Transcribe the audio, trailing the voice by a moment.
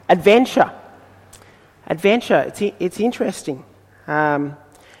Adventure. It's interesting.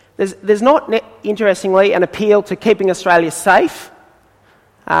 There's not, interestingly, an appeal to keeping Australia safe.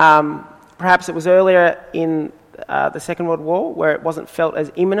 Perhaps it was earlier in the Second World War where it wasn't felt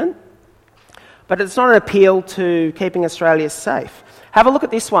as imminent. But it's not an appeal to keeping Australia safe. Have a look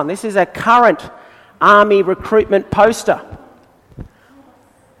at this one. This is a current army recruitment poster.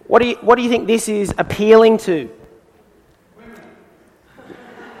 What do you think this is appealing to?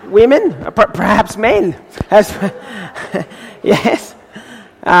 Women? Perhaps men. Yes.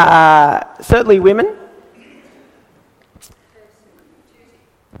 Certainly women.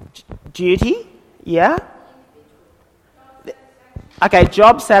 Duty, yeah. Okay,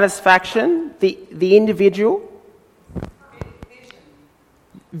 job satisfaction, the individual.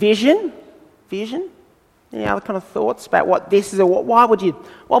 Vision. Any other kind of thoughts about what this is, or why would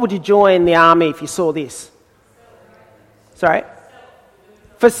you join the army if you saw this? Sorry?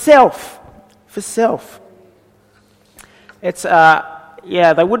 For self. It's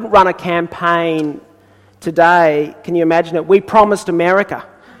they wouldn't run a campaign today. Can you imagine it? We promised America.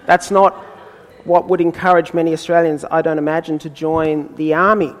 That's not what would encourage many Australians, I don't imagine, to join the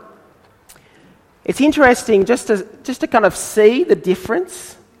army. It's interesting just to kind of see the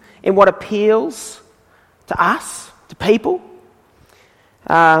difference in what appeals to us, to people.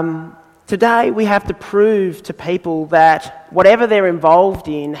 Today we have to prove to people that whatever they're involved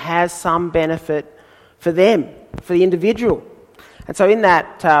in has some benefit for them, for the individual. And so in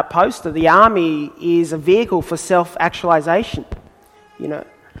that poster, the army is a vehicle for self-actualisation.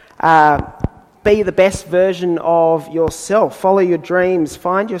 Be the best version of yourself. Follow your dreams.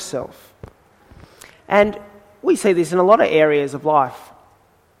 Find yourself. And we see this in a lot of areas of life.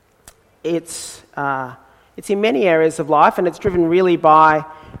 It's in many areas of life, and it's driven really by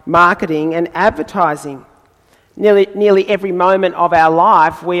marketing and advertising. Nearly every moment of our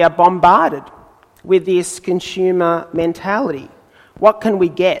life, we are bombarded with this consumer mentality. What can we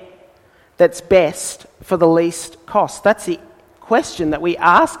get that's best for the least cost? That's the question that we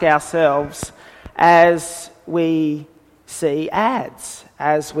ask ourselves as we see ads,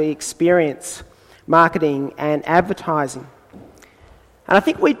 as we experience marketing and advertising. And I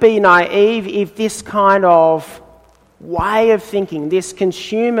think we'd be naive if this kind of way of thinking, this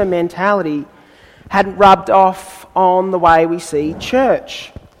consumer mentality, hadn't rubbed off on the way we see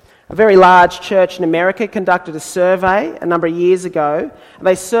church. A very large church in America conducted a survey a number of years ago, and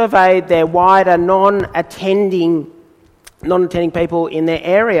they surveyed their wider non-attending people in their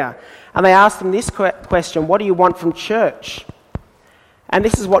area. And they asked them this question: what do you want from church? And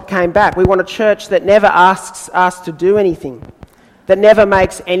this is what came back. We want a church that never asks us to do anything, that never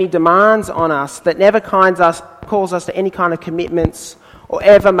makes any demands on us, that never calls us to any kind of commitments, or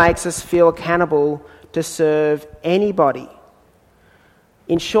ever makes us feel accountable to serve anybody.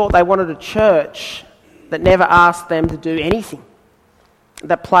 In short, they wanted a church that never asked them to do anything,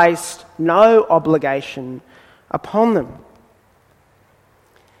 that placed no obligation upon them.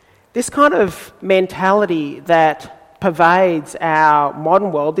 This kind of mentality that pervades our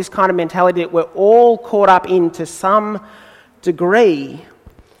modern world, this kind of mentality that we're all caught up in to some degree,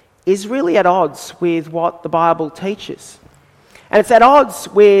 is really at odds with what the Bible teaches. And it's at odds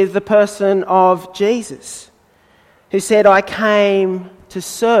with the person of Jesus, who said, I came to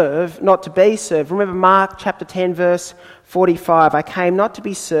serve, not to be served. Remember Mark chapter 10, verse 45. I came not to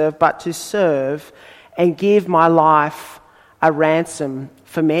be served, but to serve and give my life a ransom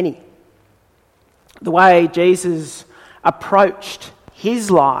for many. The way Jesus approached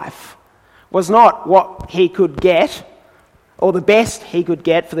his life was not what he could get, or the best he could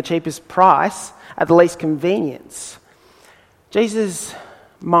get for the cheapest price at the least convenience. Jesus'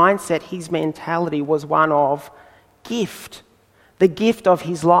 mindset, his mentality was one of gift. The gift of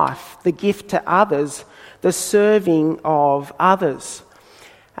his life, the gift to others, the serving of others.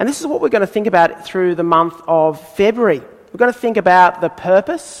 And this is what we're going to think about through the month of February. We're going to think about the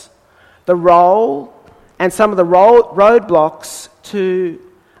purpose, the role, and some of the roadblocks to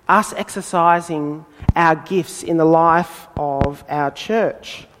us exercising our gifts in the life of our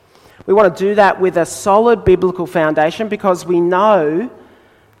church. We want to do that with a solid biblical foundation, because we know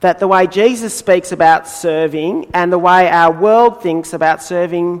that the way Jesus speaks about serving and the way our world thinks about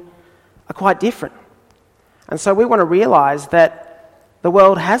serving are quite different. And so we want to realise that the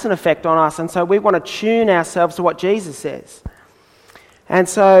world has an effect on us, and so we want to tune ourselves to what Jesus says. And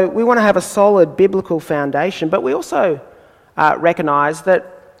so we want to have a solid biblical foundation, but we also recognise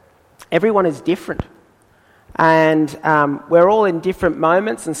that everyone is different. And we're all in different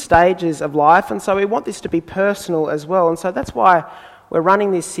moments and stages of life, and so we want this to be personal as well. And so that's why we're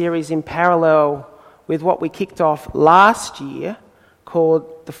running this series in parallel with what we kicked off last year,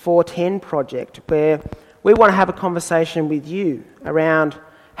 called the 410 Project, where we want to have a conversation with you around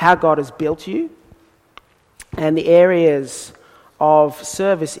how God has built you and the areas of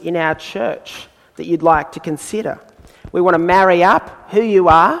service in our church that you'd like to consider. We want to marry up who you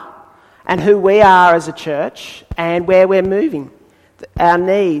are and who we are as a church and where we're moving, our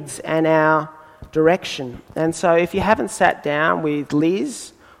needs and our direction. And so if you haven't sat down with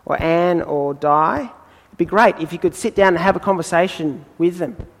Liz or Anne or Di, it'd be great if you could sit down and have a conversation with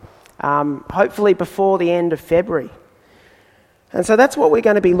them, hopefully before the end of February. And so that's what we're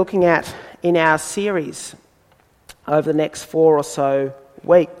going to be looking at in our series over the next 4 or so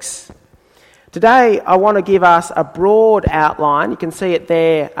weeks. Today, I want to give us a broad outline. You can see it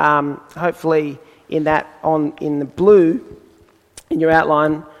there, hopefully in the blue in your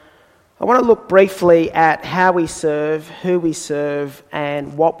outline. I want to look briefly at how we serve, who we serve,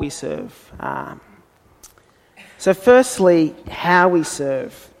 and what we serve. So firstly, how we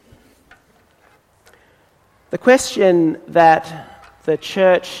serve. The question that the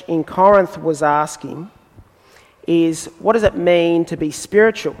church in Corinth was asking is, what does it mean to be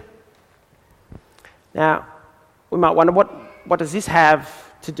spiritual? Now, we might wonder, what does this have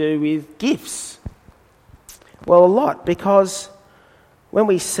to do with gifts? Well, a lot, because when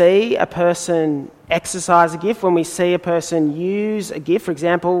we see a person exercise a gift, when we see a person use a gift, for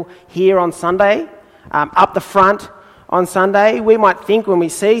example, here on Sunday, up the front on Sunday, we might think when we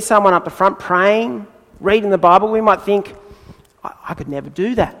see someone up the front praying, reading the Bible, we might think, I could never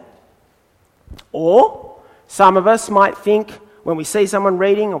do that. Or some of us might think, when we see someone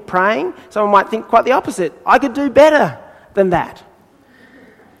reading or praying, someone might think quite the opposite. I could do better than that.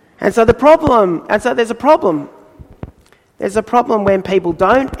 And so there's a problem. There's a problem when people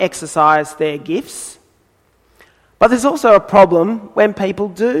don't exercise their gifts. But there's also a problem when people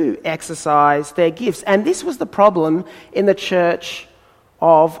do exercise their gifts. And this was the problem in the church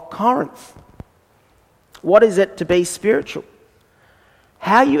of Corinth. What is it to be spiritual?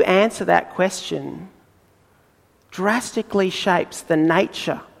 How you answer that question drastically shapes the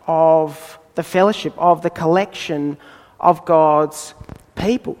nature of the fellowship, of the collection of God's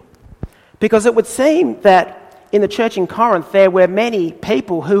people. Because it would seem that in the church in Corinth there were many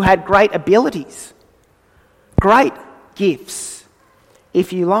people who had great abilities, great gifts,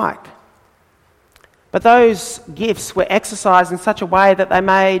 if you like. But those gifts were exercised in such a way that they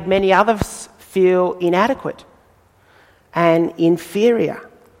made many others feel inadequate and inferior.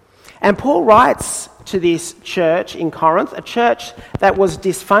 And Paul writes to this church in Corinth, a church that was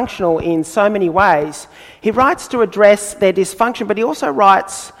dysfunctional in so many ways. He writes to address their dysfunction, but he also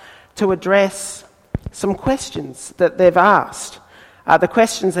writes to address some questions that they've asked. The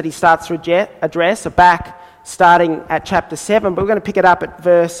questions that he starts to address are back starting at chapter 7, but we're going to pick it up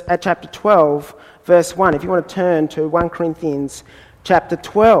at chapter 12, verse 1. If you want to turn to 1 Corinthians chapter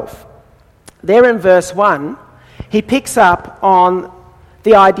 12. There in verse 1, he picks up on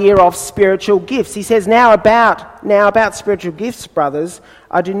the idea of spiritual gifts. He says, now about spiritual gifts, brothers,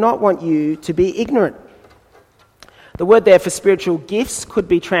 I do not want you to be ignorant. The word there for spiritual gifts could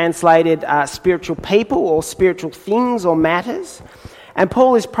be translated spiritual people or spiritual things or matters. And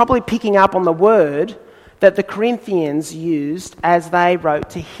Paul is probably picking up on the word that the Corinthians used as they wrote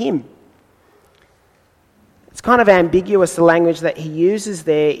to him. It's kind of ambiguous, the language that he uses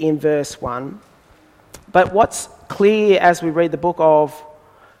there in verse 1. But what's clear as we read the book of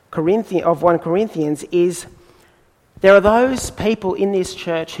 1 Corinthians is there are those people in this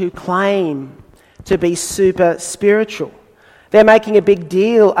church who claim to be super spiritual. They're making a big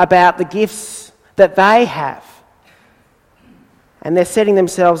deal about the gifts that they have. And they're setting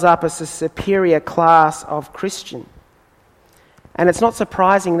themselves up as a superior class of Christian. And it's not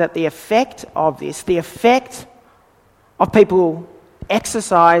surprising that the effect of this, the effect of people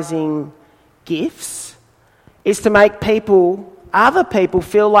exercising gifts, is to make other people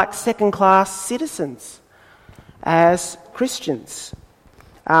feel like second-class citizens as Christians.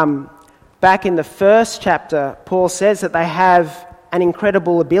 Back in the first chapter, Paul says that they have an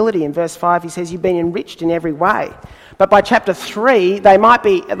incredible ability. In verse 5, he says, you've been enriched in every way. But by chapter 3, they might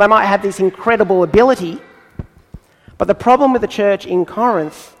have this incredible ability. But the problem with the church in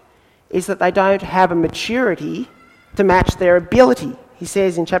Corinth is that they don't have a maturity to match their ability. He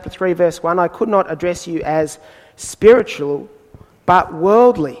says in chapter 3, verse 1, I could not address you as spiritual, but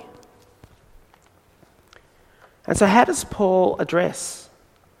worldly. And so how does Paul address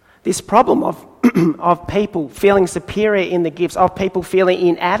this problem of people feeling superior in the gifts, of people feeling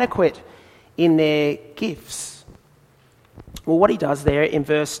inadequate in their gifts? Well, what he does there in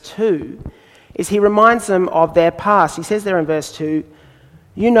verse 2 is he reminds them of their past. He says there in verse 2,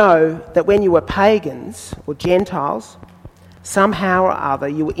 you know that when you were pagans or Gentiles, somehow or other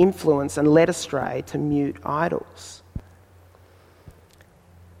you were influenced and led astray to mute idols.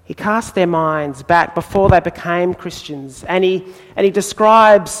 He casts their minds back before they became Christians, and he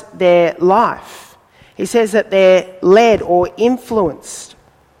describes their life. He says that they're led or influenced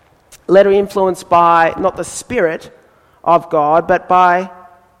by not the Spirit of God, but by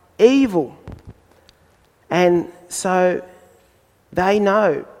evil. And so they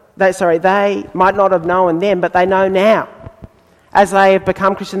might not have known then, but they know now, as they have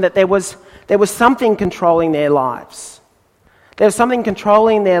become Christian, that there was something controlling their lives. There was something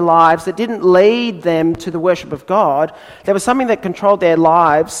controlling their lives that didn't lead them to the worship of God. There was something that controlled their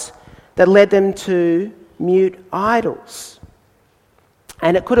lives that led them to mute idols.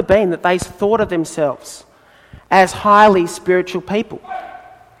 And it could have been that they thought of themselves as highly spiritual people.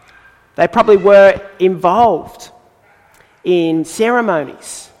 They probably were involved in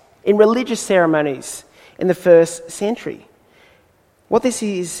ceremonies, in religious ceremonies in the first century. What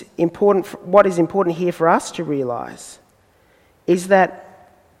is important here for us to realise is that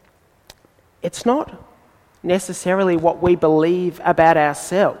it's not necessarily what we believe about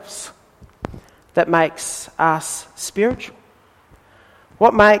ourselves that makes us spiritual.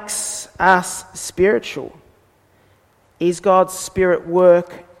 What makes us spiritual is God's Spirit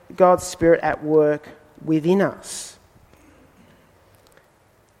at work within us.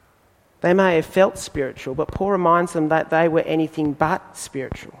 They may have felt spiritual, but Paul reminds them that they were anything but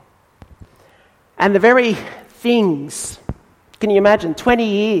spiritual. And the very things, can you imagine, 20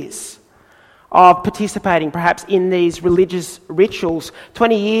 years of participating perhaps in these religious rituals,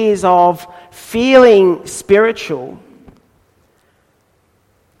 20 years of feeling spiritual,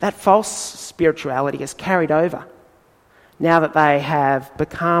 that false spirituality has carried over now that they have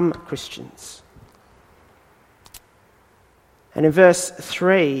become Christians. And in verse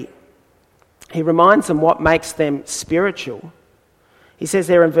 3, he reminds them what makes them spiritual. He says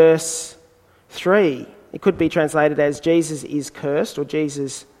there in verse 3, it could be translated as Jesus is cursed or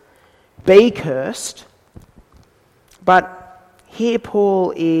Jesus be cursed. But here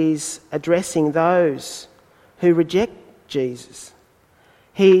Paul is addressing those who reject Jesus.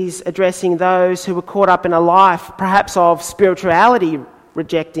 He's addressing those who were caught up in a life perhaps of spirituality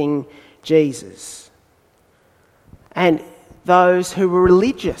rejecting Jesus. And those who were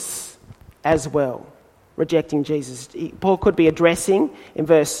religious as well, rejecting Jesus. Paul could be addressing, in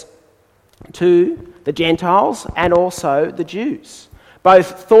verse 2, the Gentiles and also the Jews.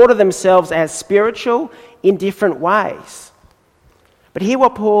 Both thought of themselves as spiritual in different ways. But here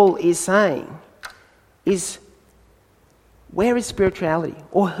what Paul is saying is, where is spirituality?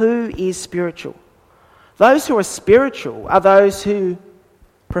 Or who is spiritual? Those who are spiritual are those who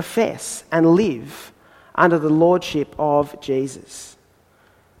profess and live under the lordship of Jesus.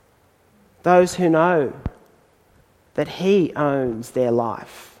 Those who know that he owns their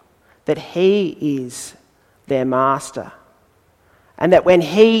life, that he is their master, and that when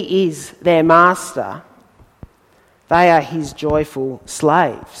he is their master, they are his joyful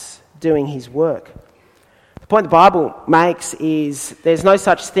slaves doing his work. The point the Bible makes is there's no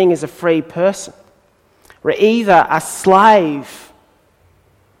such thing as a free person. We're either a slave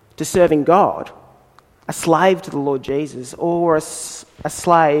to serving God, a slave to the Lord Jesus, or a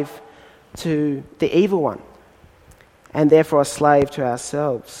slave to the evil one, and therefore a slave to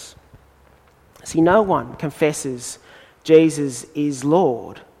ourselves. See, no one confesses Jesus is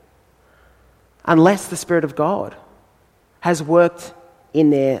Lord unless the Spirit of God has worked in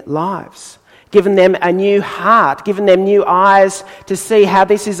their lives, given them a new heart, given them new eyes to see how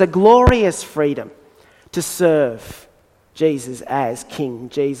this is a glorious freedom to serve Jesus as King,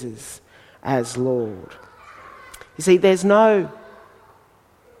 Jesus as Lord. You see, there's no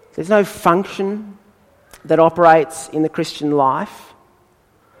function that operates in the Christian life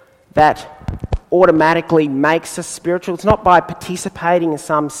that automatically makes us spiritual. It's not by participating in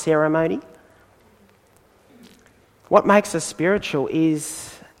some ceremony. What makes us spiritual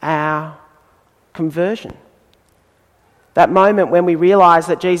is our conversion. That moment when we realise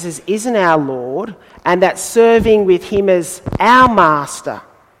that Jesus isn't our Lord and that serving with him as our master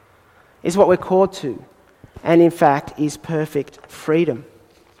is what we're called to, and in fact is perfect freedom.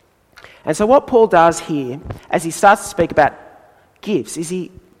 And so what Paul does here, as he starts to speak about gifts, is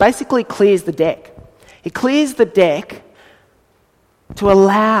he basically clears the deck. He clears the deck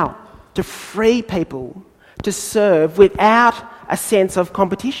to free people to serve without a sense of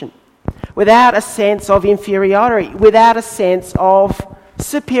competition, without a sense of inferiority, without a sense of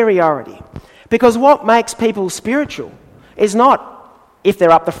superiority. Because what makes people spiritual is not if they're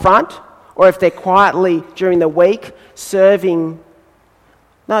up the front or if they're quietly during the week serving.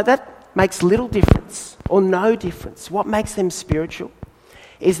 No, makes little difference or no difference. What makes them spiritual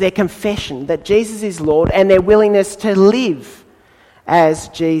is their confession that Jesus is Lord and their willingness to live as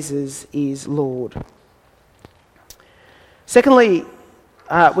Jesus is Lord. Secondly,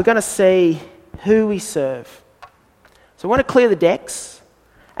 we're going to see who we serve. So we want to clear the decks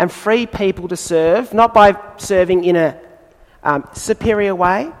and free people to serve, not by serving in a superior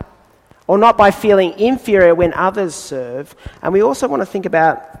way or not by feeling inferior when others serve. And we also want to think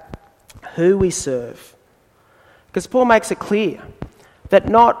about who we serve. Because Paul makes it clear that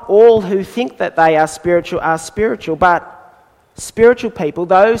not all who think that they are spiritual, but spiritual people,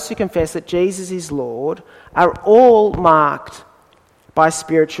 those who confess that Jesus is Lord, are all marked by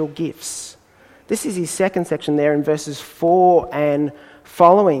spiritual gifts. This is his second section there in verses 4 and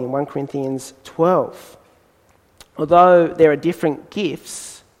following in 1 Corinthians 12. Although there are different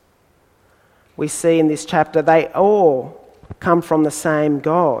gifts, we see in this chapter they all come from the same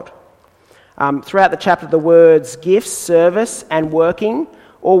God. Throughout the chapter, the words gifts, service, and working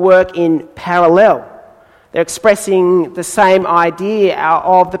all work in parallel. They're expressing the same idea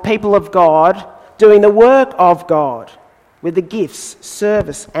of the people of God doing the work of God with the gifts,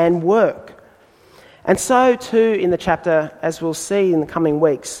 service, and work. And so too in the chapter, as we'll see in the coming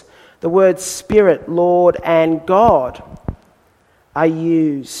weeks, the words Spirit, Lord, and God are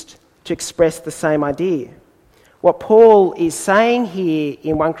used to express the same idea. What Paul is saying here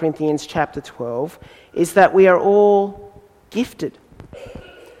in 1 Corinthians chapter 12 is that we are all gifted.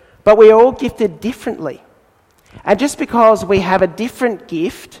 But we are all gifted differently. And just because we have a different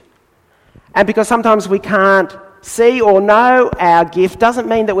gift, and because sometimes we can't see or know our gift, doesn't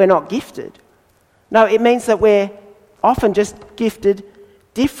mean that we're not gifted. No, it means that we're often just gifted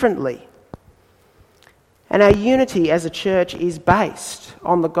differently. And our unity as a church is based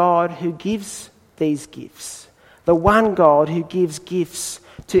on the God who gives these gifts, the one God who gives gifts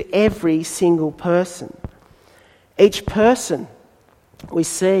to every single person. Each person we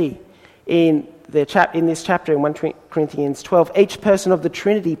see in this chapter in 1 Corinthians 12, each person of the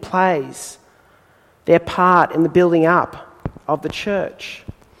Trinity plays their part in the building up of the church.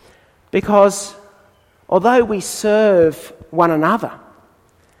 Because although we serve one another,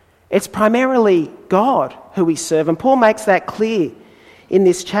 it's primarily God who we serve. And Paul makes that clear in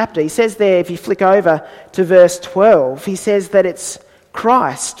this chapter. He says there, if you flick over to verse 12, he says that it's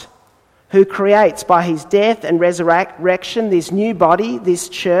Christ who creates by his death and resurrection this new body, this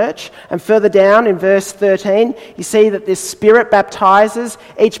church. And further down in verse 13, you see that this Spirit baptizes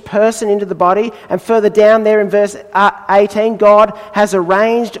each person into the body. And further down there in verse 18, God has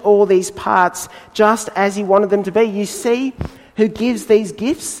arranged all these parts just as he wanted them to be. You see who gives these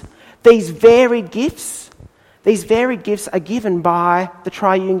gifts? These varied gifts are given by the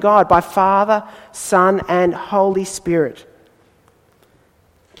triune God, by Father, Son, and Holy Spirit.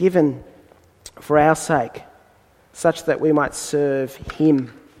 Given for our sake, such that we might serve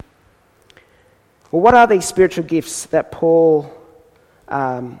him. Well, what are these spiritual gifts that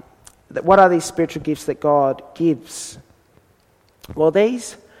God gives? Well,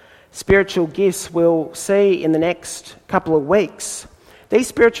 these spiritual gifts we'll see in the next couple of weeks. These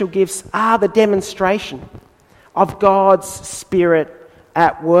spiritual gifts are the demonstration of God's Spirit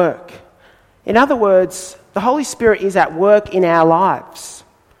at work. In other words, the Holy Spirit is at work in our lives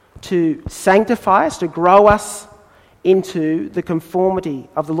to sanctify us, to grow us into the conformity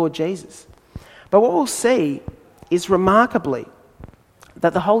of the Lord Jesus. But what we'll see is remarkably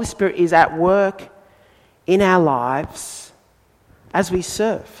that the Holy Spirit is at work in our lives as we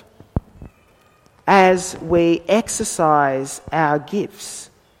serve, as we exercise our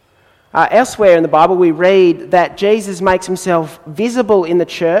gifts. Elsewhere in the Bible we read that Jesus makes himself visible in the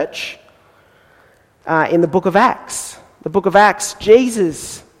church in the book of Acts. The book of Acts,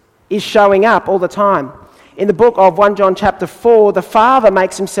 Jesus is showing up all the time. In the book of 1 John chapter 4, the Father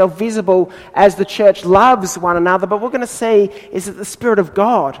makes himself visible as the church loves one another. But what we're going to see is that the Spirit of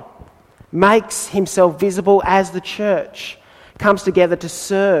God makes himself visible as the church comes together to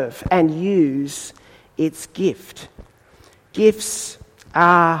serve and use its gift. Gifts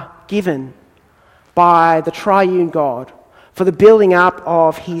are given by the triune God for the building up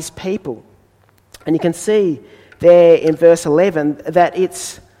of his people. And you can see there in verse 11 that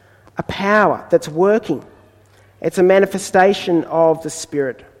it's a power that's working. It's a manifestation of the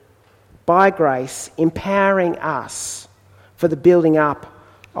Spirit by grace, empowering us for the building up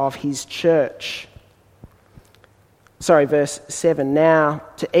of his church. Verse 7. Now,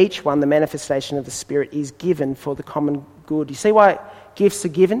 to each one, the manifestation of the Spirit is given for the common good. You see why gifts are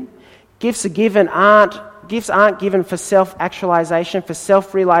given? Gifts aren't given for self-actualization, for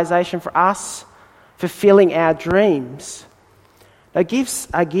self-realization, for us fulfilling our dreams. No, gifts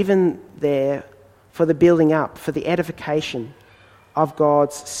are given there for the building up, for the edification of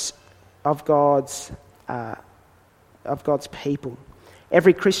God's people.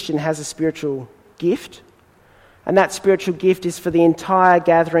 Every Christian has a spiritual gift, and that spiritual gift is for the entire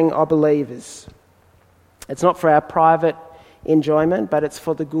gathering of believers. It's not for our private enjoyment, but it's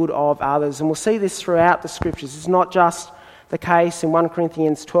for the good of others. And we'll see this throughout the Scriptures. It's not just the case in 1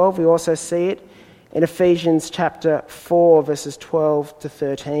 Corinthians 12. We also see it in Ephesians chapter 4, verses 12 to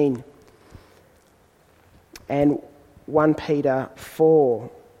 13. And 1 Peter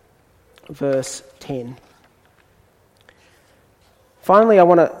 4, verse 10. Finally, I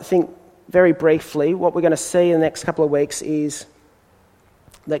want to think very briefly, what we're going to see in the next couple of weeks is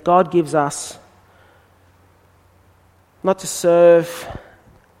that God gives us not to serve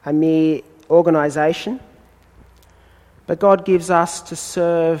a mere organisation, but God gives us to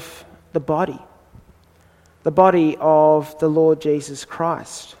serve the body of the Lord Jesus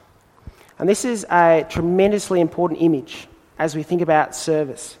Christ. And this is a tremendously important image as we think about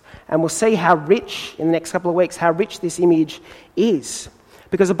service. And we'll see how rich, in the next couple of weeks, how rich this image is.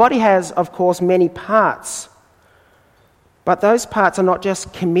 Because the body has, of course, many parts, but those parts are not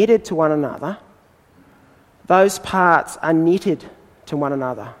just committed to one another, those parts are knitted to one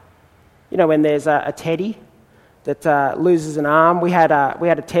another. You know, when there's a teddy that loses an arm, we had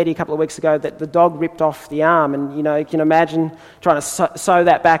a teddy a couple of weeks ago that the dog ripped off the arm, and you know, you can imagine trying to sew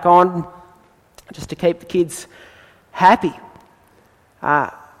that back on just to keep the kids happy.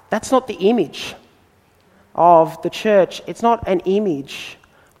 That's not the image of the church. It's not an image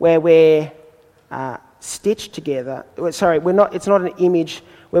where we're stitched together. Sorry, it's not an image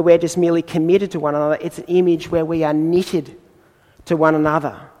where we're just merely committed to one another. It's an image where we are knitted to one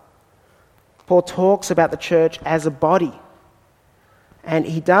another. Paul talks about the church as a body, and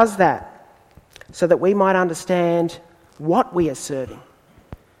he does that so that we might understand what we are serving.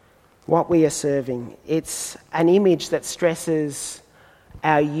 What we are serving. It's an image that stresses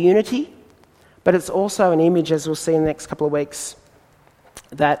our unity, but it's also an image, as we'll see in the next couple of weeks,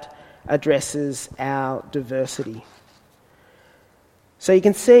 that addresses our diversity. So you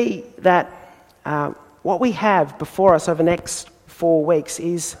can see that what we have before us over the next 4 weeks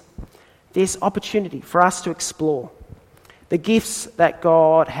is this opportunity for us to explore the gifts that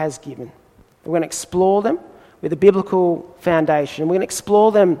God has given. We're going to explore them with a biblical foundation. We're going to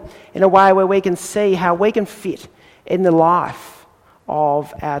explore them in a way where we can see how we can fit in the life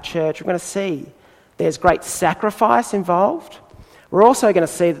of our church. We're going to see there's great sacrifice involved. We're also going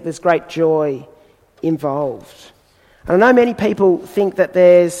to see that there's great joy involved. And I know many people think that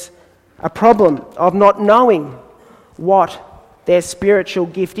there's a problem of not knowing what their spiritual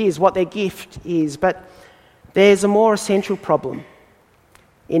gift is, what their gift is, but there's a more essential problem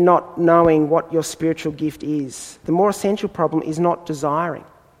in not knowing what your spiritual gift is. The more essential problem is not desiring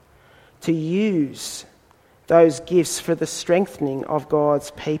to use those gifts for the strengthening of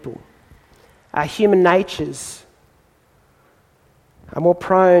God's people. Our human natures are more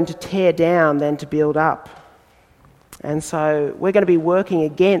prone to tear down than to build up. And so we're going to be working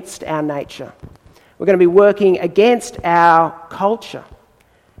against our nature. We're going to be working against our culture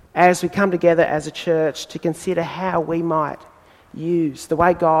as we come together as a church to consider how we might use the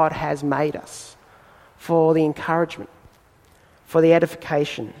way God has made us for the encouragement, for the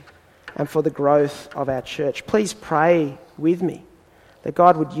edification, and for the growth of our church. Please pray with me that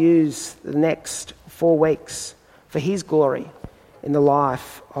God would use the next 4 weeks for his glory in the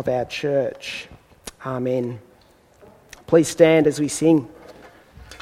life of our church. Amen. Please stand as we sing.